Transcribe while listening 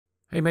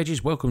Hey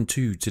mages, welcome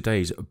to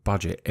today's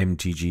Budget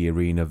MTG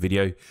Arena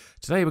video.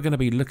 Today we're going to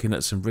be looking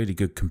at some really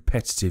good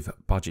competitive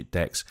budget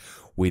decks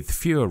with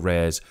fewer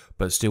rares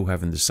but still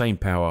having the same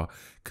power,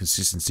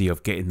 consistency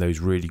of getting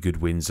those really good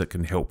wins that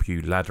can help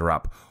you ladder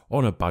up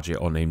on a budget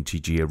on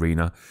MTG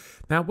Arena.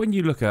 Now when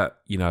you look at,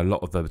 a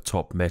lot of the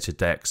top meta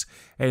decks,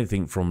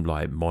 anything from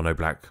like Mono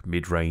Black,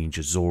 Mid-Range,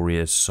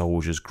 Azorius,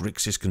 Soldiers,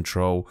 Grixis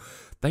Control,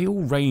 they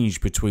all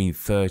range between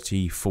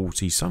 30,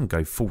 40, some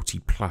go 40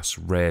 plus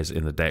rares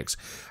in the decks,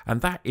 and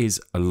that is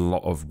a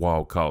lot of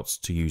wildcards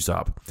to use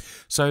up.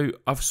 So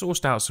I've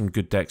sourced out some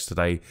good decks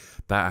today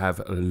that have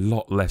a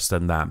lot less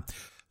than that.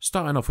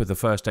 Starting off with the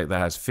first deck that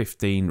has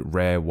 15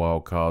 rare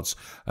wildcards,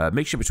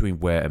 mixture between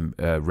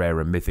rare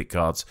and mythic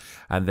cards,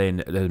 and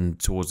then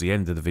towards the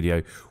end of the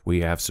video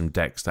we have some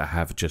decks that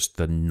have just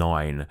the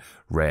 9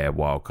 rare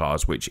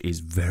wildcards, which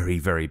is very,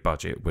 very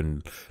budget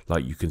when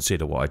you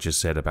consider what I just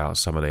said about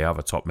some of the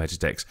other top meta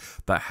decks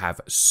that have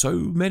so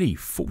many,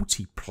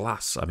 40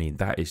 plus. I mean,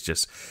 that is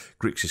just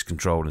Grixis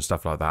Control and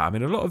stuff like that. I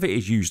mean, a lot of it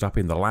is used up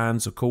in the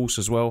lands, of course,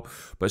 as well,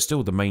 but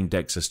still the main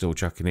decks are still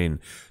chucking in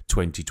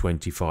 20,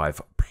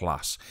 25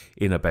 plus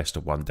in a best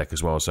of 1 deck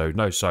as well, so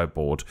no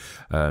sideboard.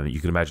 You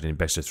can imagine in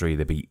best of 3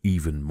 there'd be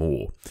even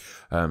more.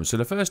 So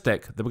the first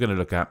deck that we're going to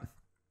look at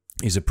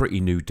is a pretty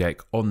new deck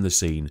on the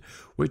scene,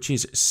 which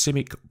is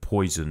Simic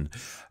Poison.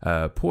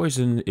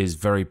 Poison is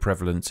very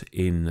prevalent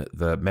in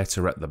the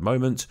meta at the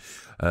moment,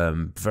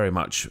 very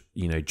much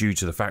due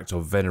to the fact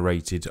of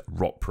venerated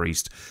Rot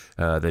Priest.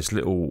 This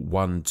little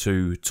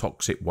 1/2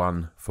 toxic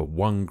 1 for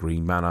 1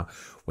 green mana.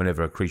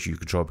 Whenever a creature you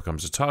control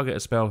becomes a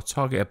target spell,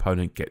 target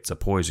opponent gets a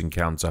poison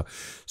counter.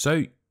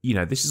 So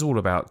this is all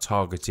about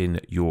targeting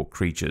your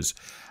creatures,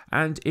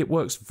 and it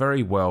works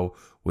very well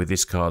with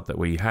this card that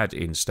we had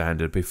in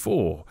Standard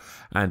before,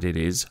 and it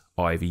is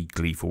Ivy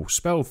Gleeful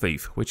Spell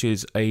Thief, which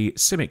is a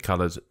Simic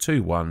coloured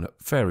 2/1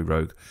 Fairy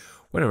Rogue.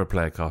 Whenever a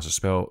player casts a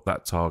spell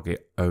that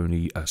target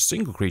only a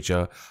single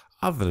creature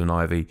other than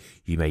Ivy,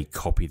 you may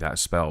copy that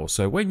spell.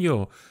 So when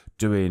you're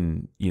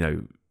doing,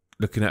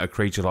 looking at a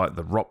creature like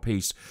the Rot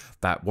Priest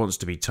that wants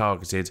to be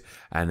targeted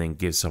and then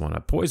gives someone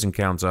a poison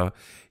counter,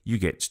 you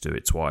get to do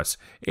it twice.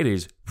 It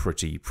is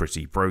pretty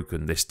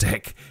broken, this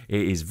deck.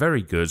 It is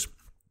very good.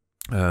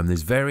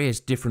 There's various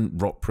different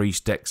Rot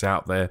Priest decks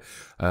out there,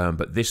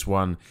 but this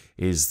one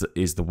is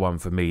the one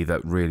for me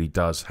that really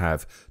does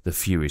have the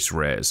fewest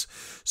rares.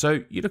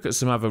 So you look at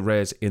some other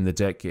rares in the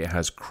deck. It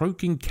has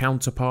Croaking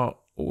Counterpart.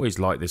 Always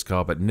liked this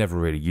card, but never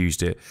really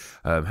used it.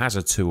 Has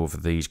a 2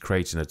 of these,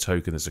 creating a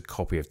token as a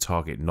copy of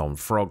target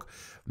non-frog.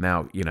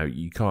 Now,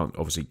 you can't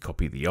obviously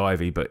copy the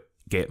Ivy, but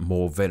get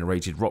more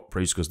venerated Rot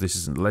Priest because this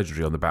isn't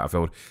legendary on the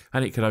battlefield,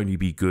 and it can only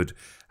be good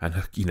and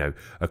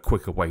a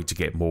quicker way to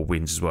get more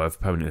wins as well. If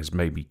opponent has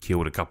maybe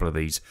killed a couple of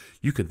these,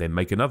 you can then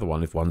make another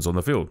one if one's on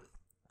the field,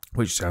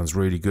 which sounds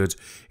really good.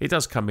 It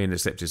does come in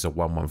except it's a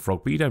 1/1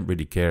 frog, but you don't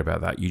really care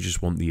about that. You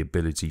just want the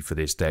ability for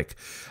this deck,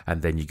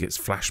 and then you get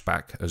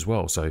flashback as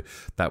well, so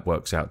that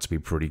works out to be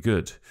pretty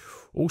good.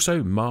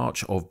 Also,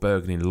 March of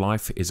Burgeoning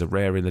Life is a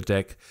rare in the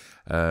deck.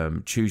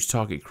 Choose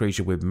target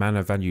creature with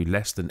mana value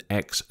less than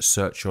X.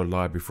 Search your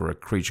library for a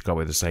creature card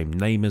with the same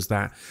name as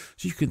that.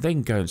 So you can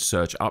then go and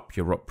search up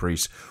your Rot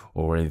Priest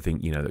or anything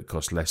that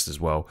costs less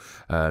as well.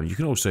 You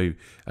can also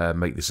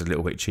make this a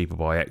little bit cheaper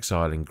by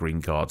exiling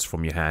green cards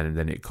from your hand, and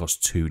then it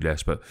costs 2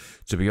 less. But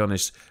to be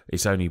honest,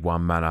 it's only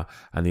 1 mana,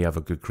 and the other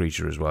good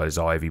creature as well is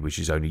Ivy, which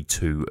is only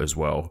 2 as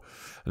well.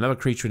 Another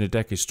creature in the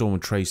deck is Storm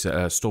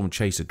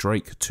Chaser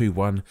Drake,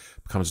 2/1.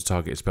 Becomes a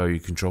target spell you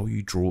control,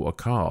 you draw a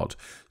card.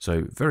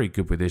 So very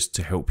good with this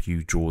to help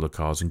you draw the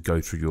cards and go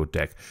through your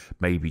deck,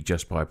 maybe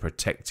just by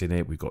protecting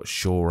it. We've got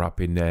Shore Up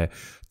in there,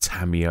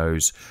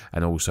 Tamios,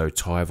 and also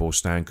Tyvor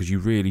Stand, because you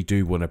really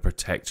do want to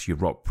protect your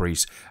Rot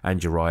Priest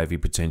and your Ivy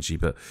potentially,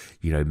 but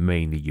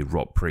mainly your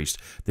Rot Priest.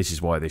 This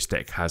is why this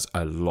deck has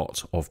a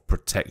lot of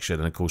protection,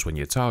 and of course when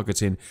you're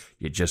targeting,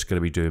 you're just going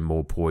to be doing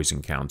more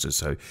poison counters,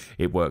 so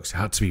it works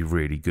out to be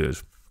really good.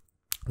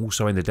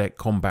 Also in the deck,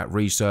 Combat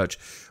Research,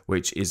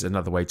 which is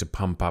another way to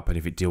pump up, and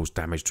if it deals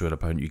damage to an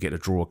opponent, you get to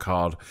draw a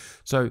card.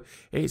 So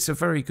it's a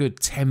very good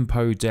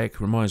tempo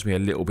deck. Reminds me a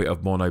little bit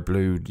of Mono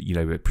Blue,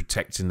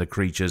 protecting the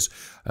creatures,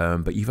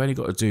 but you've only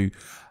got to do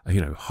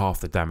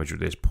half the damage with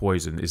this.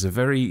 Poison is a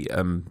very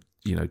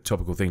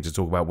topical thing to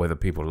talk about, whether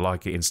people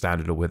like it in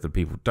Standard or whether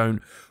people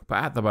don't,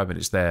 but at the moment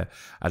it's there,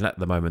 and at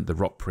the moment the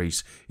Rot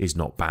Priest is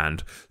not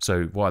banned.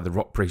 So while the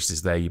Rot Priest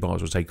is there, you might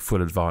as well take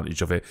full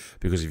advantage of it,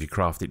 because if you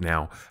craft it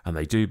now and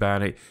they do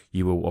ban it,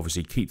 you will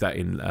obviously keep that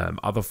in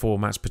other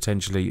formats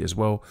potentially as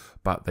well,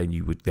 but then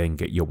you would then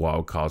get your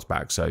wild cards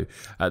back. So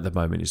at the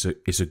moment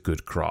it's a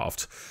good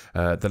craft.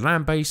 The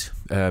land base,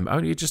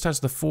 only it just has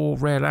the 4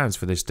 rare lands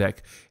for this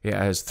deck. It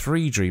has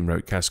 3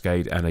 Dreamroke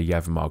Cascade and a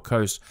Yavimar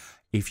Coast.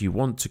 If you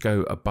want to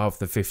go above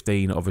the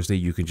 15, obviously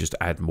you can just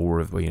add more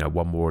of,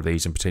 1 more of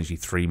these and potentially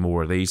 3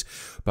 more of these.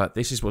 But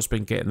this is what's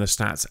been getting the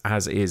stats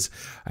as is.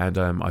 And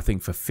I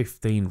think for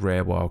 15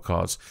 rare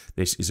wildcards,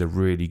 this is a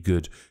really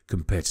good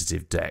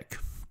competitive deck.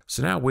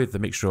 So now with the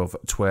mixture of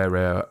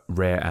 12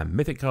 rare and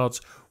mythic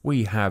cards,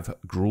 we have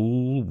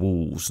Gruul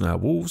Wolves. Now,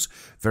 Wolves,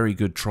 very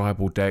good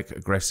tribal deck,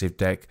 aggressive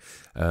deck,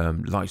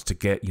 likes to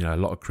get, a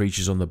lot of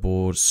creatures on the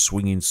board,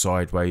 swinging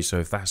sideways. So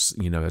if that's,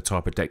 a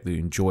type of deck that you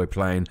enjoy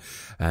playing,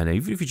 and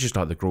even if you just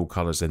like the Gruul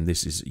colours, then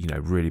this is,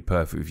 really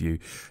perfect with you.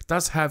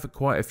 Does have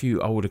quite a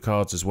few older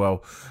cards as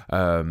well.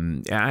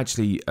 It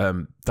actually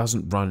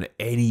doesn't run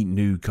any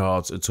new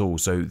cards at all.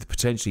 So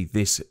potentially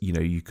this,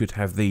 you could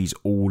have these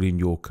all in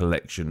your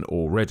collection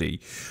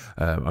already.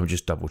 I'm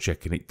just double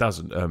checking it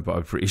doesn't, but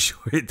I'm pretty sure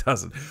it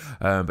doesn't.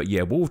 But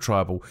yeah, Wolf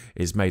Tribal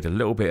is made a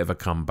little bit of a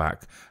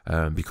comeback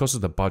because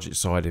of the budget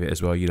side of it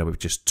as well, with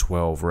just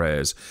 12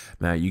 rares.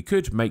 Now, you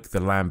could make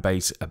the land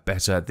base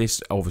better.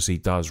 This obviously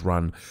does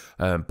run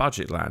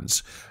budget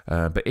lands,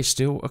 but it's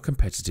still a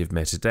competitive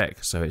meta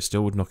deck, so it's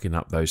still knocking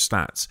up those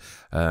stats.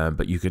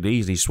 But you could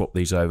easily swap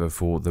these over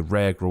for the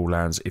rare Gruul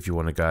lands if you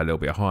want to go a little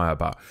bit higher.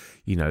 But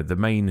the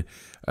main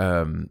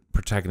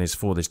protagonists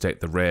for this deck,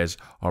 the rares,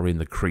 are in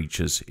the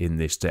creatures in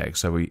this deck.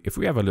 So if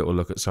we have a little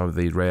look at some of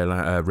the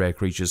rare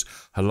creatures,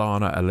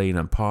 Halana, Alina,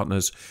 and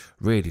partners,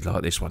 really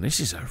like this one. This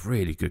is a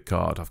really good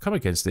card. I've come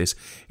against this.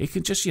 It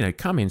can just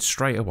come in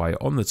straight away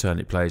on the turn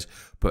it plays,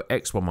 put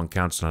X1/1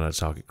 counter on a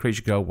target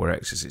creature goal, where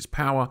X is its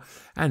power,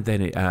 and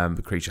then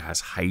the creature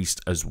has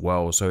haste as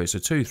well. So it's a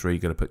 2/3,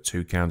 going to put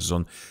 2 counters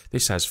on.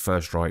 This has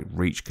first strike,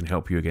 reach, can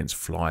help you against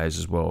flyers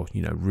as well.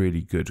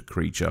 Really good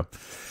creature.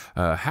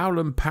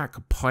 Howland Pack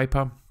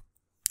Piper.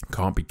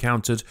 Can't be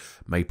countered.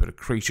 May put a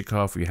creature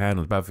card for your hand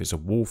on the battlefield. If it's a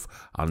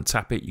wolf,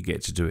 untap it. You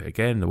get to do it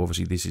again.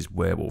 Obviously, this is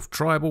Werewolf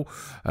Tribal.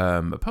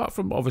 Apart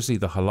from obviously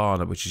the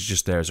Halana, which is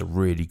just there as a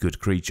really good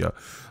creature.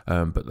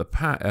 But the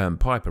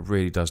Piper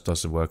really does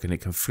some work, and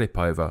it can flip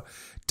over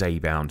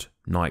daybound,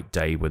 night,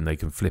 day, when they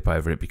can flip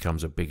over and it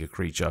becomes a bigger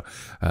creature.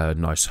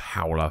 Nice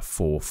Howler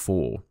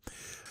 4/4.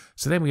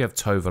 So then we have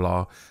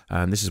Tovolar,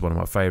 and this is one of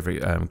my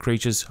favourite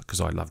creatures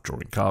because I love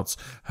drawing cards.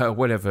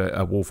 Whenever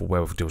a wolf or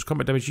werewolf deals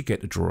combat damage, you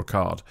get to draw a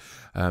card.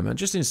 And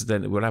just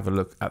incidentally, we'll have a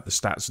look at the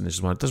stats on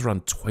this one. It does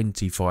run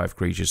 25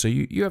 creatures, so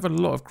you have a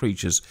lot of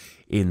creatures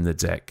in the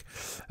deck.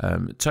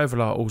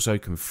 Tovolar also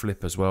can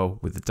flip as well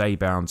with the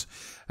daybound.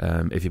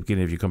 If you're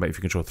beginning of your combat, if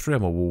you control 3 or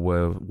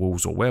more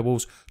wolves or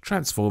werewolves,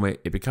 transform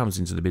it. It becomes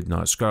into the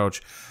Midnight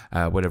Scourge.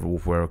 Whenever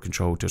wolf or werewolf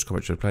control does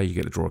combat to the player, you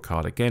get to draw a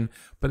card again.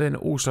 But then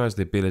also has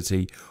the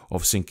ability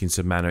of sinking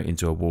some mana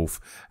into a wolf,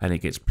 and it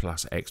gets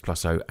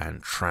 +X/+O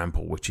and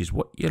trample, which is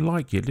what you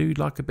like. You do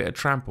like a bit of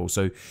trample.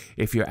 So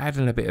if you're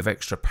adding a bit of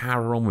extra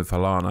power on with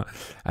Halana,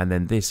 and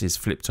then this is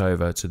flipped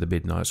over to the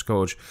Midnight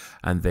Scourge,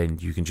 and then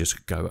you can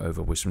just go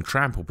over with some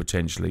trample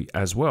potentially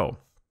as well.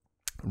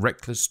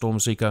 Reckless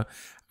Stormseeker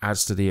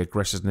adds to the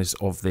aggressiveness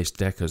of this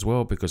deck as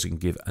well, because it can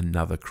give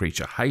another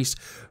creature haste,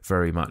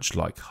 very much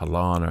like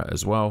Halana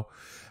as well.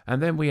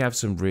 And then we have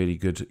some really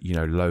good,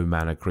 low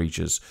mana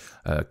creatures.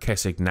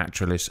 Kessig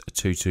Naturalist, a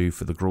 2/2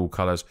 for the Gruul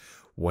colours.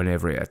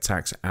 Whenever it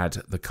attacks,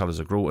 add the colours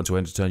of Gruul until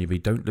end of turn. You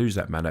don't lose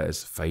that mana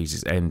as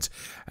phases end.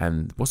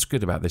 And what's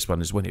good about this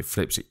one is when it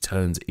flips, it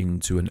turns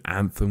into an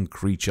Anthem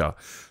creature.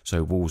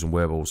 So wolves and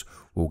werewolves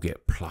will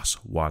get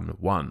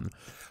 +1/1.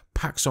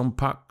 Packs on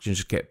Puck, you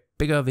just get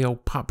bigger, the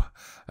old pup.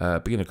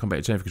 Begin a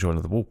combat turn for control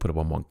of the wolf, put a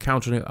 1/1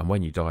 counter on it, and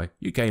when you die,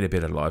 you gain a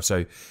bit of life.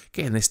 So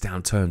getting this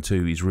down turn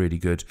 2 is really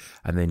good,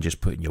 and then just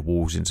putting your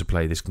wolves into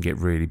play, this can get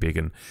really big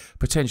and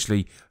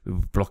potentially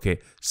block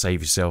it,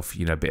 save yourself,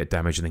 a bit of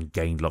damage, and then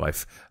gain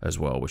life as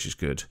well, which is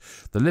good.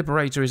 The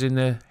Liberator is in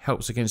there,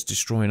 helps against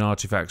destroying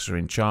artifacts or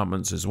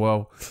enchantments as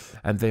well.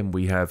 And then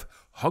we have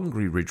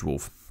Hungry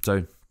Ridgewolf.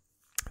 So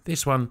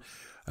this one,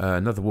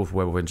 another wolf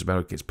werewolf into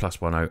battle, gets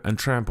 +1/0 and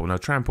trample. Now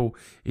trample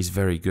is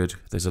very good.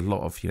 There's a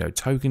lot of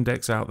token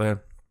decks out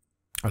there,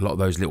 a lot of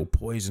those little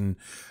poison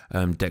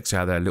decks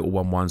out there, little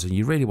 1/1s, and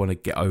you really want to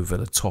get over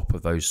the top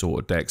of those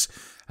sort of decks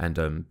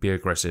and be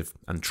aggressive,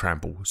 and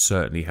trample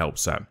certainly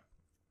helps that.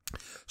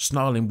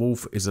 Snarling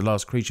Wolf is the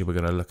last creature we're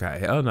going to look at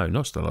here. Oh no,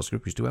 not the last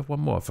group. We do have one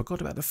more. I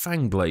forgot about the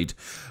Fangblade.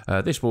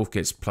 This wolf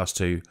gets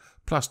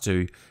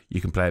 +2/+2. You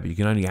can play it, but you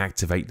can only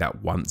activate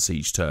that once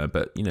each turn.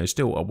 But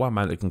still a 1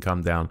 mana that can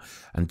come down,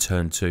 and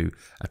turn 2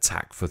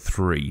 attack for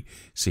 3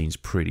 seems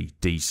pretty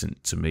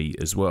decent to me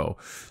as well.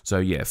 So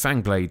yeah,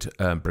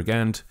 Fangblade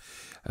Brigand.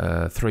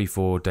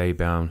 3/4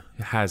 daybound.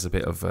 It has a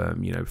bit of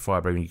fire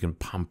breathing. You can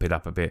pump it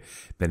up a bit,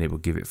 then it will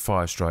give it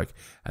fire strike,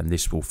 and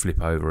this will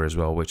flip over as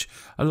well, which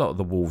a lot of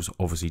the wolves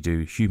obviously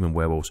do. Human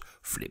werewolves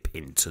flip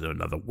into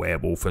another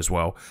werewolf as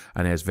well,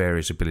 and it has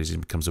various abilities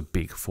and becomes a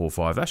big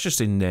 4/5. That's just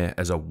in there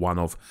as a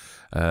one-off,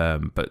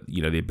 but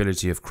the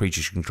ability of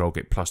creatures you control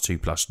get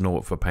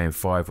 +2/+0 for paying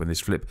 5 when this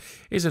flip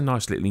is a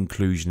nice little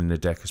inclusion in the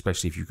deck,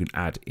 especially if you can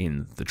add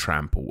in the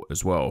trample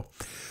as well.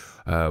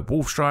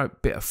 Wolf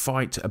Strike, bit of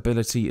fight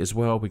ability as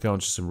well. We go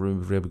into some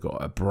room here. We've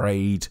got a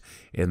Braid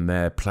in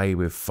there, play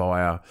with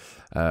fire,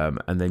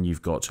 and then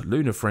you've got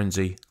Lunar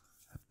Frenzy,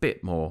 a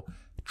bit more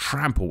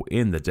trample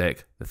in the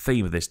deck. The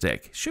theme of this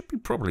deck should be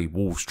probably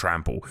Wolves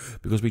Trample,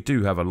 because we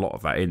do have a lot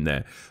of that in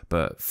there.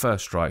 But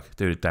first strike,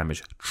 do the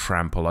damage,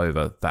 trample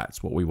over.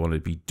 That's what we want to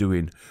be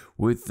doing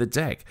with the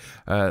deck.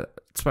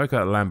 Spoke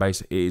about the land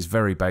base. It is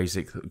very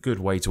basic. A good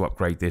way to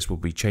upgrade this will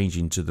be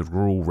changing to the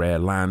rural rare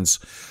lands.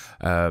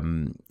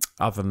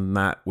 Other than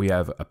that, we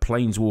have a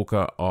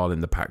Planeswalker, Isle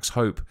in the Pack's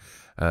Hope.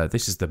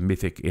 This is the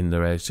mythic in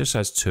the rare. It just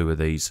has 2 of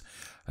these.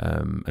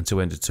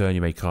 Until end of turn,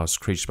 you may cast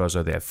creature spells.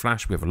 So they have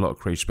flash. We have a lot of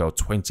creature spells,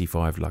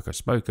 25 like I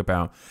spoke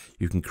about.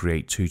 You can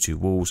create 2/2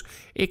 walls.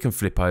 It can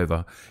flip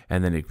over,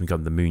 and then it can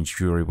become the Moon's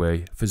Fury,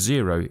 where for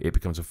 0, it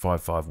becomes a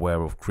 5/5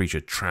 werewolf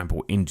creature,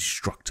 trample,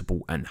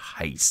 indestructible, and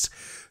haste.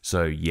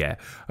 So yeah,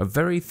 a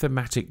very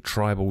thematic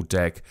tribal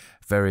deck,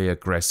 very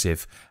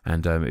aggressive,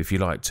 and if you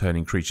like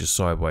turning creatures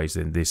sideways,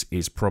 then this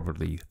is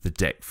probably the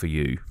deck for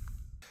you.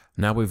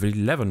 Now with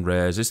 11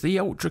 rares, it's the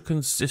ultra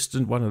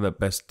consistent, one of the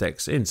best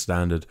decks in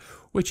Standard,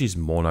 which is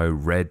Mono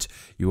Red.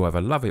 You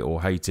either love it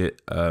or hate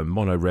it.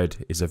 Mono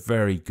Red is a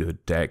very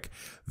good deck.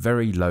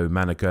 Very low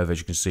mana curve, as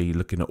you can see,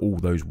 looking at all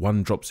those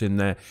 1-drops in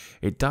there.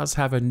 It does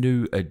have a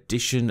new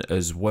addition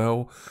as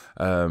well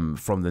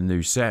from the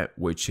new set,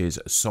 which is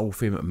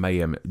Solfim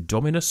Mayhem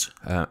Dominus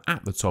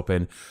at the top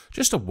end.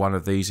 Just a one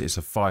of these. It's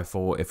a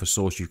 5/4. If a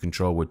source you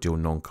control would deal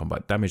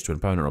non-combat damage to an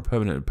opponent or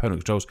permanent opponent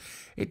controls,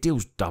 it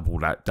deals double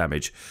that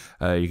damage.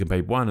 You can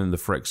pay 1 in the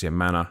Phyrexia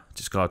mana,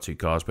 discard 2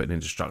 cards, put an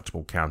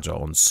indestructible counter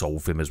on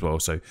Solfim as well.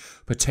 So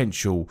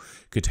potential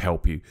could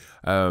help you.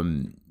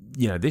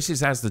 You know, this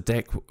is as the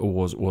deck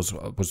was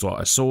like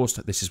a source.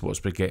 This is what's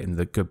been getting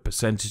the good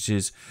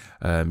percentages.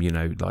 You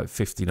know, like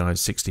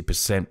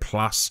 59-60%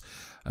 plus.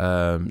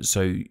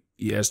 So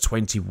it has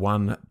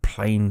 21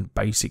 plain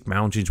basic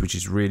mountains, which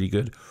is really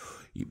good.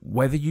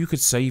 Whether you could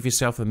save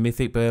yourself a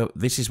mythic, but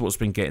this is what's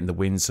been getting the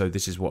wins, so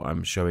this is what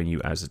I'm showing you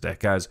as a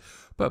deck as.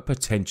 But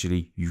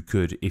potentially you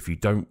could, if you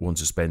don't want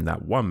to spend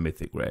that 1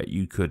 mythic rare,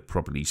 you could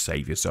probably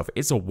save yourself.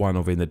 It's a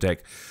one-off in the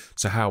deck,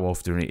 so how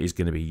often it is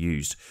going to be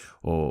used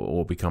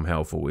or become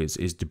helpful is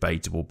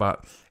debatable,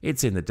 but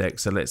it's in the deck.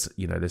 So let's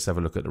have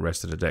a look at the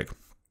rest of the deck.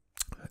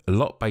 A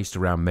lot based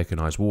around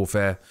mechanized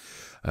warfare.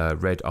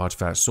 Red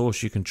artifact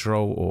source you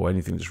control, or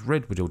anything that's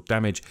red would deal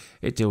damage.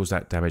 It deals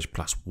that damage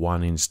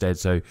 +1 instead.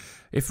 So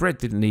if red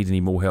didn't need any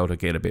more health to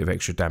get a bit of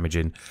extra damage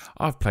in,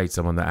 I've played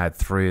someone that had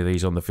 3 of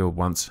these on the field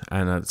once,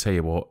 and I'll tell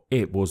you what,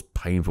 it was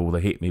painful. They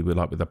hit me with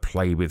a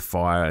play with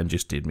fire and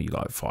just did me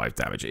like 5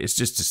 damage. It's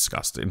just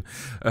disgusting.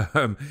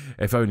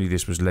 If only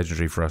this was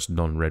legendary for us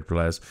non-red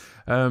players.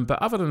 But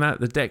other than that,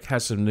 the deck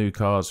has some new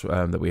cards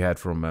that we had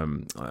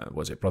from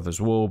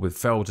Brothers War, with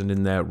Felden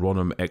in there,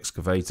 Ronham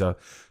Excavator,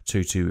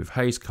 2/2 with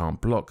haste,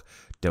 can't block,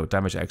 deal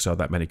damage, exile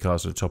that many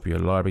cards to the top of your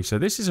library. So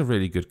this is a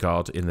really good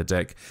card in the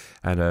deck,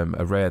 and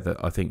a rare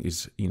that I think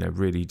is,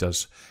 really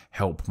does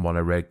help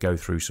Mono Red go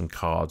through some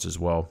cards as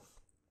well.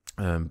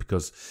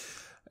 Because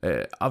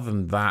other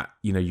than that,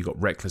 you've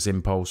got Reckless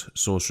Impulse,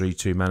 Sorcery,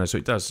 2 mana, so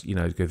it does,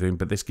 go through,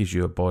 but this gives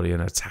you a body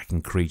and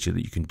attacking creature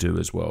that you can do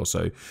as well,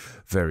 so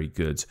very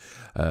good.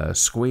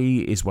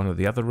 Squee is one of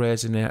the other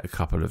rares in there, a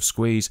couple of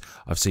Squees.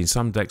 I've seen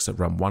some decks that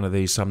run 1 of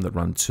these, some that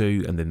run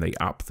 2, and then they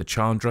up the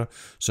Chandra,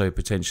 so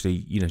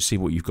potentially, see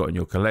what you've got in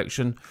your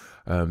collection.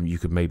 You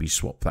could maybe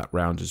swap that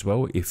round as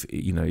well, if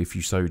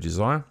you so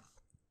desire.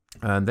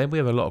 And then we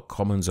have a lot of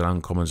commons and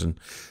uncommons, and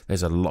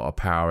there's a lot of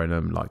power in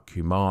them, like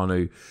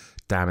Kumanu,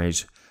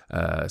 damage.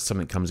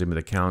 Something comes in with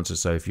a counter,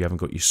 so if you haven't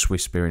got your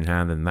Swiss Spear in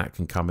hand, then that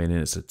can come in, and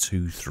it's a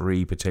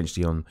 2/3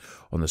 potentially on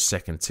the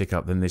second tick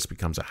up. Then this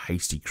becomes a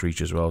hasty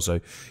creature as well.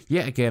 So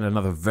yet again,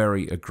 another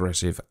very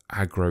aggressive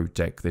aggro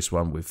deck. This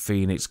one with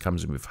Phoenix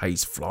comes in with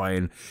haste,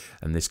 flying,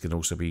 and this can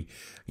also be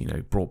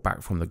brought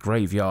back from the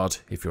graveyard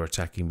if you're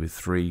attacking with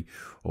 3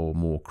 or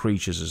more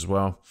creatures as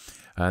well.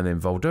 And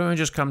then Voldurian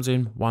just comes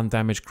in, 1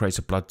 damage, creates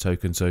a blood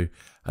token, so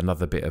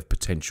another bit of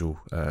potential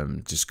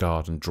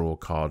discard and draw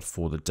card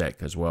for the deck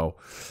as well.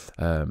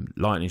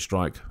 Lightning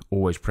Strike,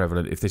 always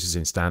prevalent. If this is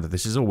in Standard,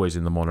 this is always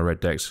in the Mono Red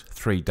decks.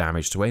 3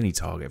 damage to any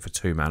target for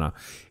 2 mana.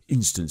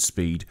 Instant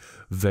speed,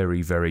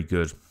 very, very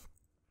good.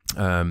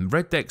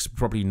 Red decks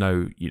probably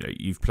know,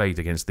 you've played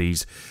against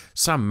these,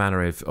 some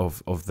manner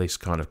of this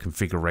kind of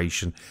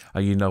configuration,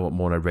 and you know what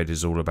Mono Red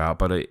is all about,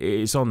 but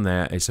it's on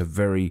there. It's a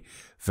very,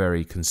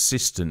 very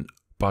consistent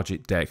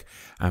budget deck,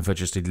 and for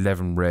just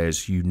 11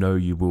 rares,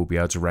 you will be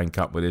able to rank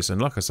up with this.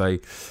 And like I say,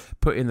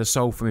 put in the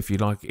Solfim if you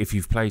like. If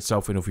you've played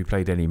Solfim, or if you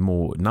played any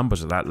more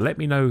numbers of that, let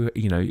me know,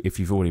 if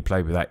you've already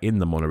played with that in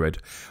the Mono Red,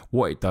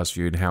 what it does for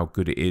you and how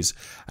good it is,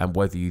 and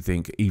whether you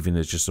think, even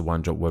as just a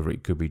 1-drop, whether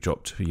it could be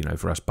dropped,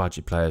 for us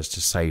budget players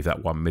to save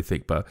that 1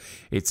 mythic. But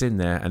it's in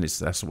there, and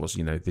this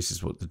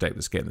is what the deck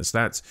that's getting the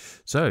stats.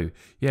 So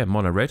yeah,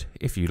 Mono Red,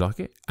 if you like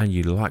it, and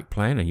you like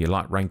playing, and you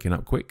like ranking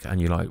up quick, and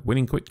you like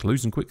winning quick,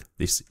 losing quick,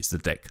 this is the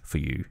deck for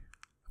you.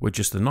 With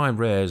just the 9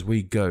 rares,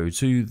 we go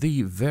to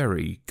the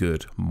very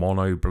good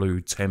Mono Blue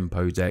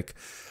Tempo deck.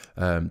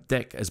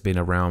 Deck has been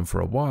around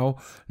for a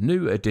while.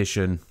 New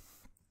addition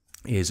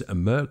is a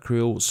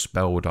Mercurial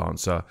Spell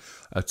Dancer,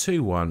 a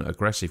 2/1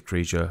 aggressive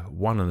creature,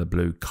 1 in the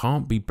blue,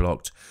 can't be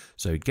blocked,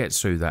 so it gets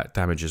through that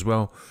damage as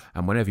well.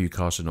 And whenever you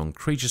cast a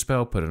non-creature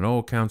spell, put an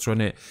oil counter on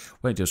it.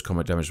 When it deals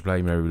combat damage to play,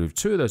 you may remove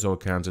 2 of those oil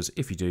counters.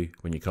 If you do,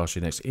 when you cast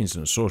your next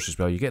instant or sorcery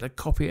spell, you get to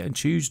copy it and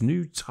choose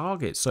new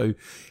targets. So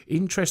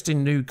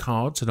interesting new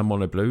card to the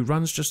mono blue.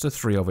 Runs just a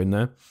 3 of in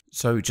there.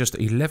 So just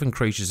 11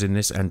 creatures in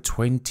this and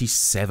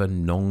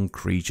 27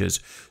 non-creatures.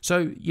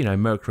 So, you know,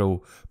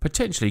 Mercurial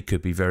potentially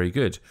could be very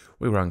good.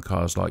 We run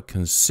cards like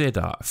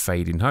Consider,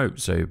 Fading Hope.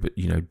 So, but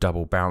you know,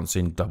 double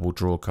bouncing, double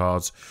draw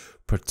cards.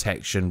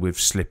 Protection with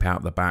Slip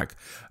Out the Back.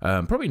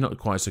 Probably not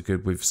quite so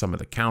good with some of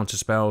the counter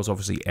spells.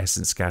 Obviously,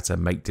 Essence Scatter,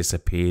 Make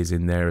Disappears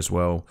in there as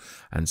well,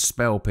 and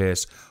Spell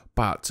Pierce.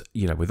 But,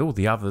 you know, with all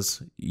the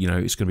others, you know,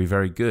 it's going to be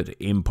very good.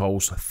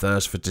 Impulse,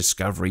 Thirst for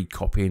Discovery,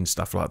 Copying,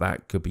 stuff like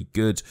that could be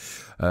good.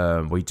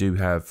 We do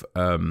have...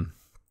 where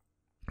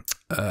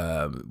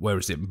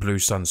is it? Blue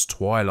Sun's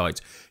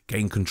Twilight.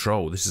 Gain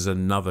Control. This is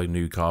another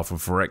new card from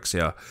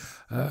Phyrexia.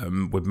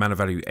 With mana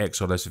value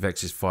X or less, if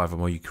X is 5 or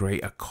more, you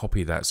create a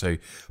copy of that. So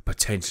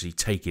potentially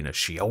taking a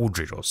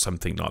Sheoldred or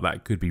something like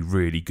that could be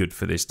really good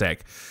for this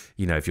deck,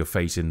 you know, if you're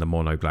facing the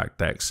mono black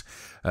decks.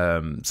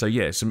 So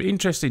yeah, some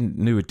interesting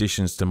new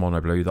additions to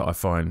mono blue that I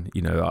find,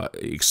 you know,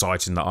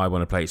 exciting, that I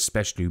want to play,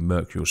 especially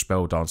Mercurial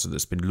Spell Dancer,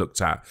 that's been looked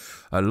at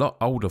a lot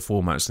older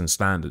formats than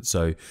standard.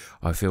 So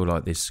I feel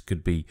like this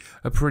could be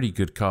a pretty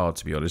good card,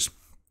 to be honest.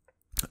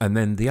 And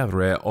then the other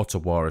rare,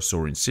 Ottawara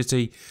Soaring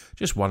City,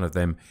 just one of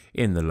them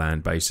in the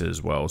land base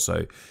as well.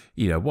 So,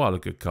 you know, while a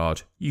good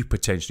card, you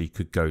potentially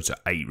could go to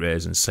 8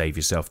 rares and save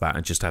yourself that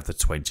and just have the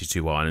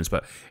 22 islands.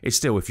 But it's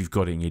still, if you've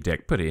got it in your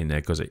deck, put it in there,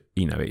 because it,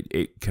 you know,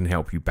 it can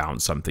help you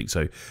bounce something.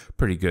 So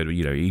pretty good,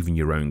 you know, even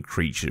your own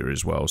creature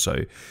as well.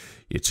 So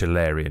your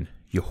Tolarian,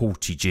 your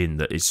Haughty Djinn,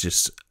 that is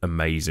just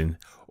amazing.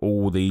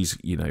 All these,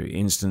 you know,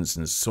 instants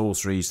and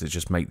sorceries that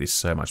just make this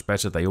so much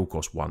better. They all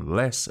cost 1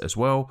 less as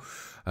well.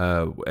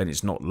 And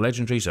it's not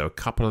legendary, so a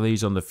couple of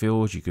these on the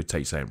field, you could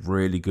take something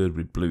really good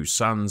with Blue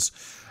Suns.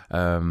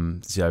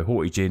 So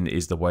Haughty Djinn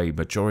is the way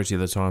majority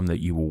of the time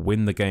that you will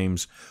win the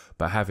games,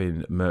 but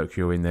having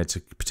Mercurial in there to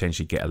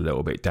potentially get a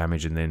little bit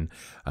damage, and then,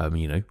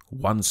 you know,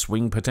 one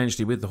swing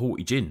potentially with the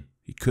Haughty Djinn.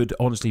 It could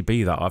honestly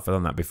be that. I've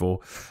done that before,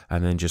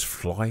 and then just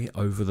fly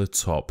over the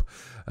top.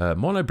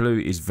 Mono blue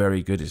is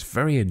very good. It's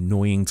very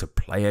annoying to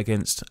play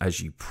against, as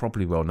you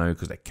probably well know,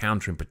 because they're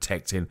countering,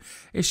 protecting.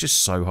 It's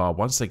just so hard.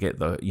 Once they get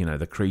the, you know,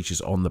 the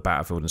creatures on the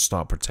battlefield and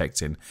start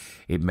protecting,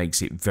 it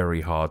makes it very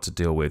hard to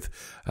deal with,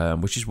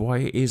 which is why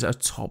it is a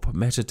top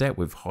meta deck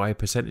with high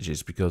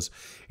percentages, because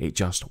it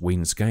just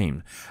wins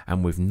game.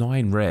 And with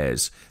 9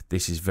 rares,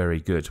 this is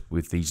very good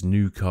with these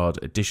new card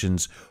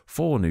additions,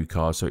 4 new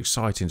cards. So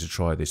exciting to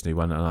try this new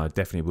one, and I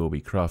definitely will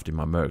be crafting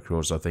my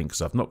Mercurials, I think,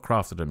 because I've not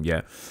crafted them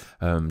yet,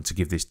 to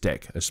give this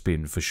deck a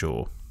spin for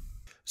sure.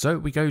 So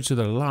we go to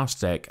the last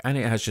deck, and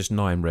it has just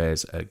 9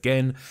 rares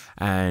again.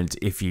 And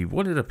if you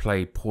wanted to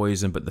play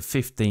Poison, but the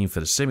 15 for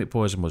the Simic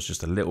Poison was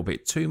just a little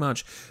bit too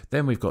much,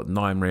 then we've got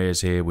 9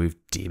 rares here with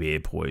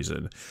Dimir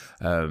Poison.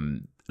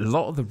 A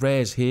lot of the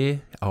rares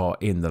here are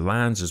in the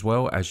lands as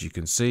well. As you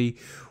can see,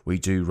 we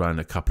do run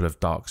a couple of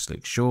Dark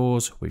Slick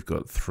Shores. We've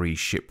got 3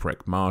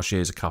 Shipwreck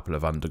Marshes, a couple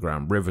of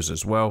Underground Rivers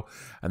as well.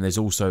 And there's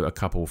also a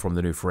couple from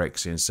the new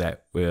Phyrexian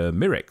set,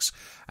 Mirrex.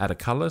 Add a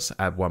colours,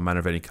 add 1 mana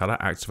of any colour.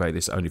 Activate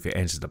this only if it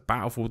enters the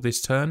battlefield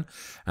this turn.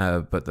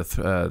 But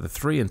the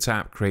 3 and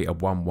tap create a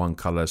 1/1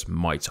 colours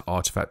Might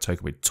artifact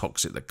token with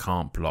Toxic that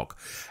can't block.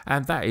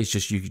 And that is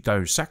just, you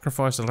don't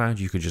sacrifice the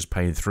land, you can just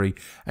pay in 3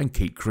 and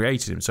keep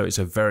creating them. So it's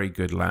a very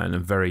good land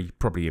and very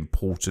probably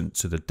important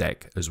to the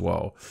deck as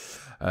well.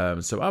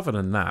 So other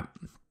than that,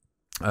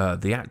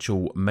 the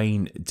actual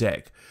main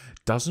deck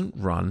doesn't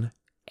run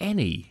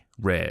any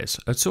rares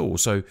at all.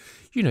 So,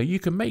 you know, you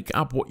can make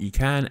up what you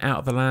can out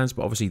of the lands,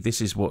 but obviously this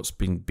is what's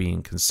been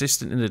being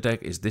consistent in the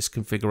deck, is this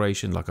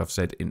configuration, like I've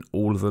said in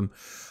all of them.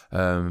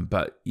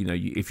 But, you know,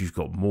 if you've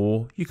got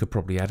more, you could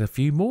probably add a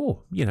few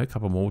more, you know, a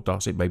couple more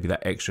Darcy, maybe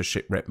that extra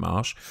Shipwreck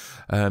Marsh,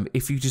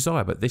 if you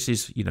desire. But this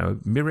is, you know,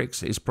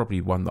 Mirrex is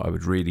probably one that I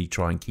would really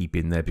try and keep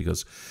in there,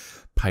 because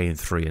paying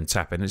 3 and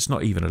tapping, it's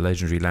not even a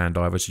legendary land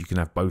either, so you can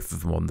have both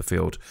of them on the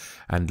field,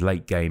 and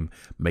late game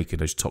making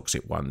those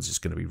toxic ones is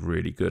going to be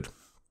really good.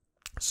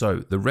 So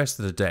the rest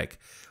of the deck,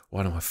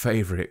 one of my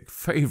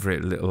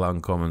favourite little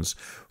uncommons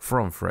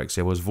from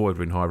Phyrexia was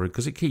Voidwind Hybrid,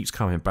 because it keeps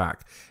coming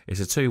back.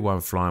 It's a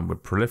 2/1 flying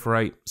with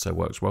Proliferate, so it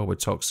works well with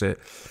Toxic.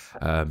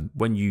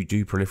 When you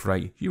do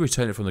Proliferate, you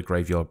return it from the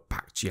graveyard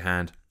back to your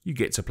hand. You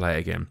get to play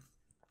again.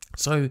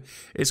 So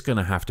it's going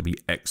to have to be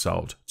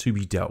exiled to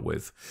be dealt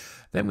with.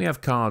 Then we have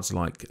cards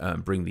like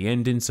Bring the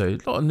End in. So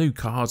a lot of new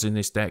cards in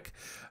this deck,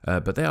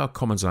 but they are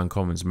commons and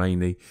uncommons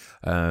mainly.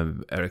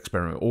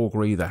 Experiment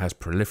Augury that has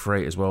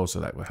Proliferate as well,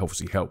 so that will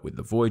obviously help with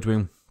the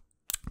Voidwing.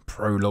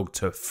 Prologue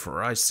to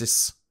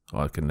Phyrexia.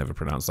 I can never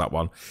pronounce that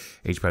one.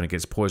 Each opponent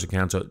gets a poison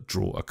counter,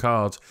 draw a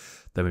card.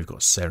 Then we've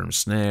got Serum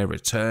Snare,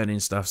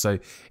 returning stuff. So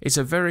it's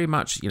a very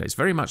much, you know, it's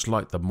very much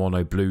like the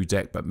mono blue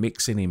deck, but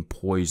mixing in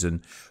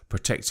poison,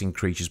 protecting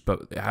creatures.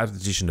 But the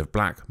addition of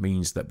black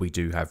means that we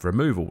do have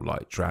removal,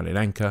 like Drowning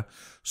Anchor,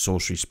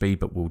 Sorcery Speed,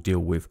 but we'll deal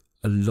with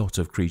a lot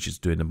of creatures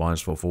doing the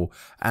 -4/4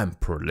 and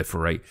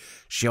proliferate.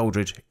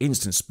 Sheoldred,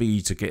 instant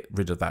speed to get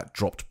rid of that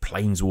dropped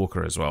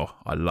Planeswalker as well.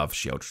 I love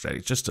Sheoldred.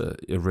 It's just a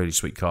really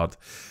sweet card.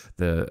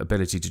 The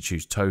ability to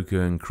choose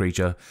token,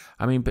 creature.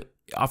 I mean, but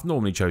I've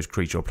normally chose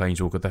creature or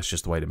Planeswalker. That's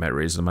just the way the meta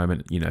is at the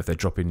moment. You know, if they're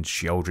dropping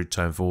Sheoldred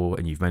turn 4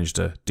 and you've managed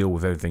to deal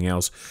with everything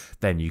else,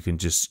 then you can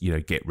just, you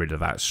know, get rid of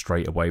that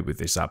straight away with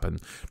this up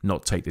and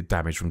not take the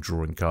damage from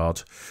drawing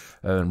card.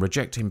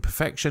 Reject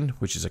Imperfection,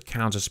 which is a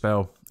counter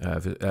spell.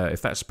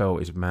 If that spell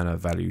is mana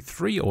value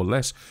 3 or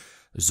less,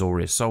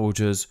 Azorius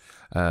Soldiers,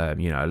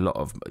 you know, a lot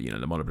of, you know,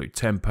 the Mono Blue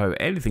Tempo,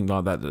 anything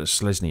like that, the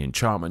Selesnya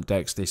Enchantment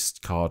decks, this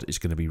card is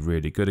going to be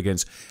really good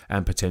against,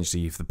 and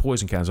potentially if the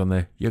poison count's on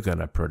there, you're going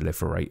to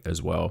proliferate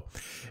as well.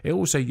 It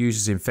also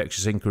uses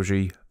Infectious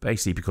Inquiry,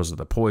 basically because of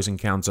the poison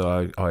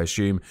counter, I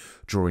assume,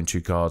 drawing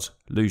 2 cards,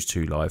 lose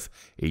 2 life,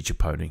 each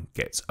opponent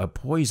gets a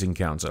poison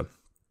counter.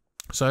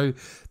 So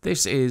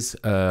this is,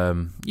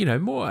 you know,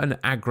 more an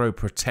aggro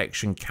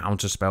protection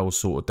counterspell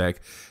sort of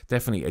deck.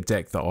 Definitely a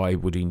deck that I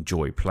would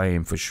enjoy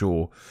playing for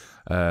sure.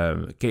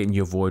 Getting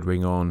your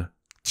Voidwing on,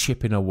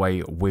 chipping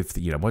away with,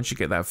 you know, once you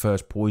get that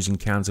first poison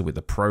counter with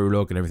the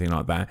prologue and everything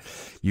like that,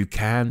 you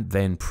can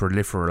then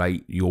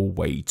proliferate your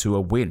way to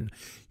a win.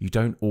 You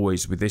don't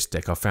always, with this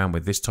deck, I found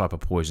with this type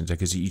of poison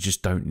deck, is that you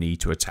just don't need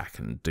to attack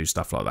and do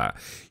stuff like that.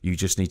 You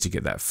just need to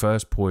get that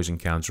first poison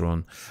counter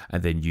on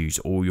and then use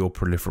all your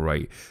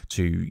proliferate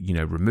to, you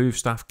know, remove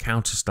stuff,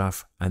 counter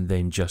stuff, and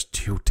then just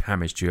deal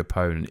damage to your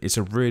opponent. It's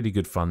a really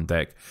good fun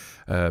deck.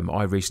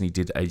 I recently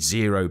did a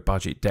 0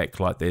 budget deck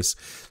like this.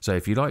 So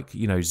if you like,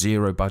 you know,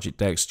 0 budget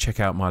decks, check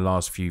out my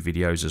last few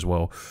videos as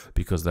well,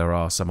 because there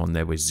are some on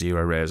there with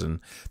 0 rares, and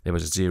there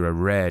was a 0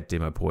 rare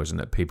Dimmer Poison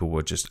that people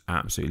were just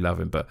absolutely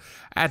loving. But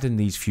adding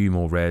these few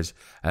more rares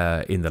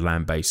in the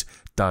land base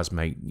does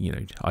make, you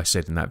know, I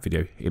said in that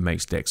video, it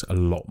makes decks a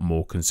lot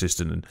more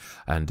consistent,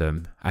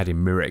 and adding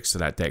Mirex to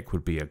that deck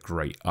would be a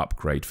great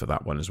upgrade for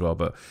that one as well.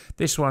 But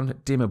this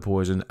one, Dimmer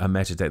Poison, a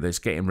meta deck that's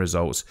getting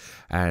results,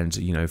 and,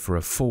 you know, for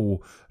a full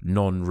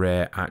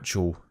non-rare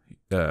actual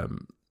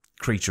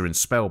creature and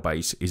spell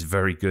base is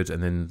very good,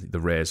 and then the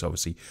rares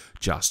obviously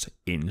just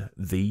in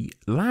the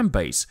land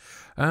base.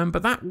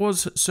 But that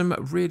was some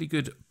really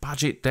good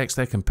budget decks.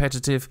 They're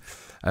competitive,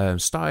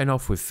 starting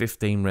off with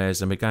 15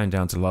 rares, and we're going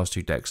down to the last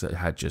 2 decks that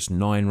had just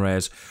 9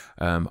 rares.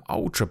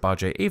 Ultra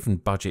budget, even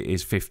budget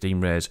is 15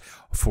 rares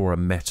for a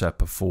meta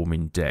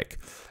performing deck.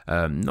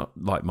 Not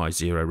like my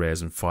 0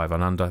 rares and 5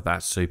 and under,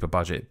 that's super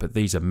budget, but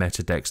these are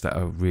meta decks that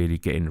are really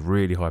getting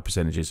really high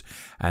percentages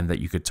and that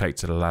you could take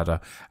to the ladder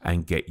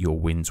and get your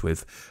wins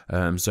with.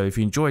 So if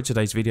you enjoyed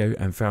today's video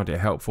and found it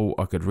helpful,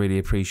 I could really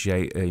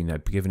appreciate, you know,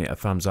 giving it a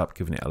thumbs up,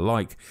 giving it a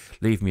like,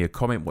 leave me a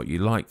comment what you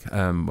like,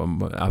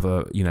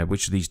 other, you know,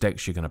 which of these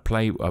decks you're going to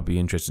play. I'd be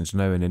interested to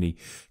know, in any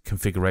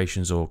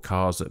configurations or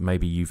cards that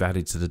maybe you've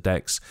added to the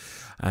decks.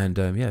 And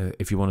yeah,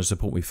 if you want to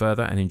support me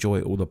further and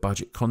enjoy all the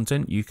budget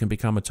content, you can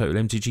become a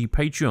Total MTG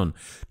Patreon.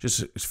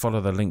 Just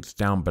follow the links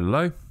down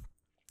below,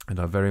 and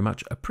I very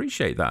much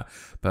appreciate that.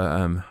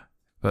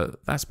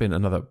 But that's been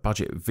another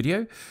budget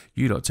video.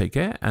 You lot take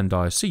care, and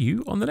I see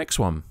you on the next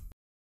one.